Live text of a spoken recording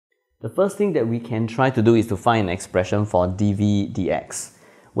The first thing that we can try to do is to find an expression for dv dx.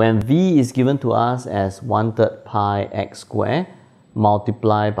 When v is given to us as 1/3 pi x squared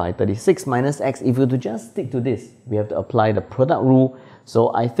multiplied by 36 minus x, if we were to just stick to this, we have to apply the product rule.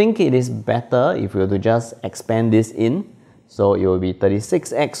 So I think it is better if we were to just expand this in. So it will be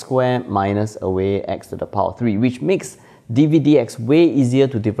 36x squared minus away x to the power 3, which makes dv dx way easier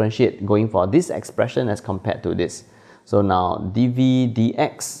to differentiate going for this expression as compared to this. So now dv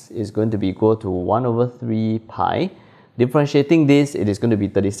dx is going to be equal to 1/3 pi. Differentiating this, it is going to be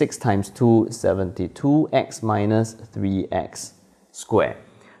 36 times 2, 72x minus 3x squared.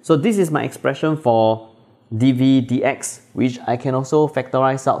 So this is my expression for dv dx, which I can also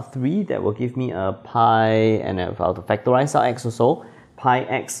factorize out 3. That will give me a pi, and if I were to factorize out x also, pi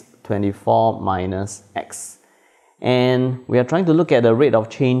x 24 minus x. And we are trying to look at the rate of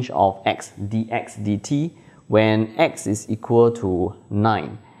change of x dx dt when x is equal to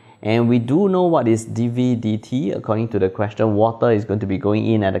 9. And we do know what is dv dt. According to the question, water is going to be going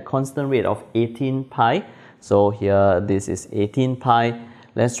in at a constant rate of 18 pi. So here this is 18 pi.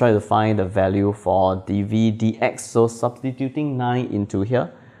 Let's try to find the value for dv dx. So substituting 9 into here,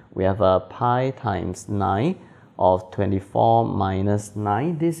 we have a pi times 9 of 24 minus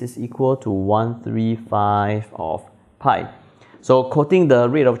 9. This is equal to 135 of pi. So quoting the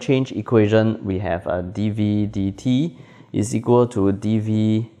rate of change equation, we have a dv dt is equal to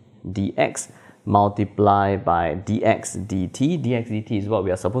dv dx multiplied by dx dt. dx dt is what we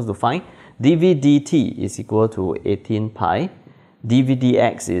are supposed to find. dv dt is equal to 18 pi. dv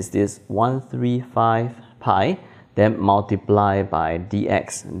dx is this 135 pi, then multiplied by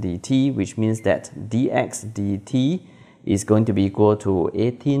dx dt, which means that dx dt is going to be equal to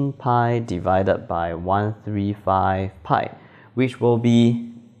 18 pi divided by 135 pi, which will be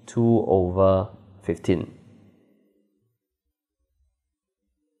 2/15.